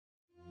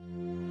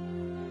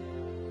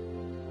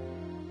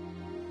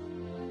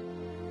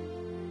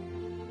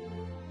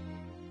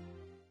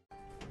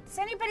Does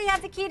anybody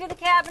have the key to the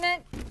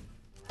cabinet?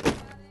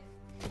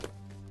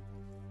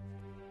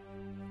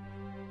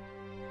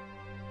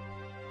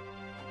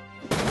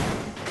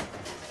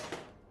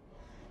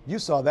 You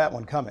saw that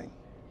one coming.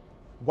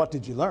 What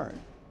did you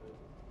learn?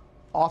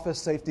 Office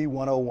Safety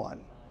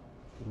 101.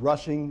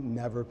 Rushing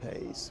never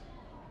pays.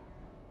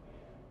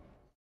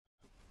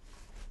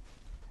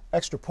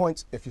 Extra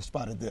points if you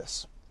spotted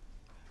this.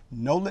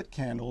 No lit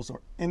candles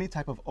or any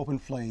type of open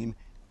flame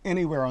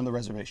anywhere on the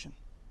reservation.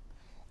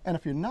 And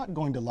if you're not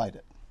going to light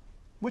it,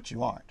 which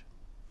you aren't,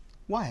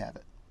 why have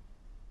it?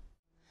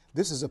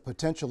 This is a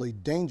potentially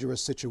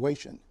dangerous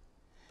situation.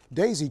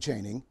 Daisy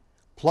chaining,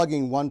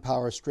 plugging one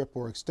power strip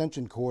or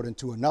extension cord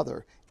into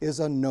another, is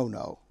a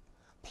no-no.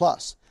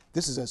 Plus,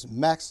 this is as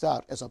maxed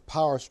out as a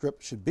power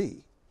strip should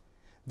be.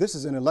 This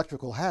is an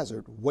electrical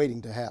hazard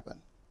waiting to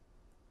happen.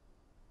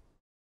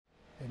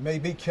 It may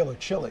be killer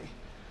chilly.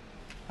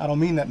 I don't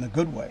mean that in a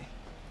good way.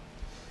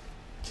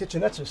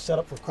 Kitchenettes are set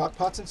up for crock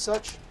pots and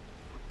such.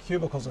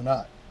 Cubicles are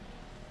not.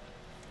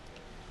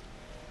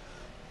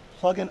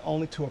 Plug in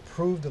only to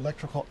approved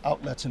electrical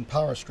outlets and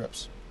power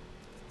strips.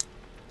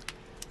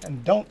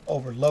 And don't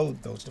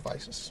overload those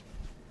devices.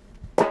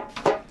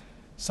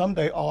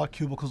 Someday all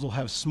cubicles will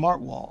have smart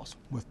walls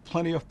with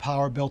plenty of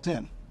power built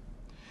in.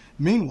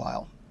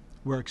 Meanwhile,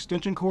 where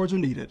extension cords are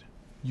needed,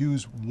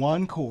 use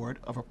one cord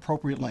of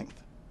appropriate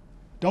length.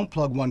 Don't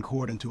plug one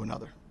cord into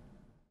another.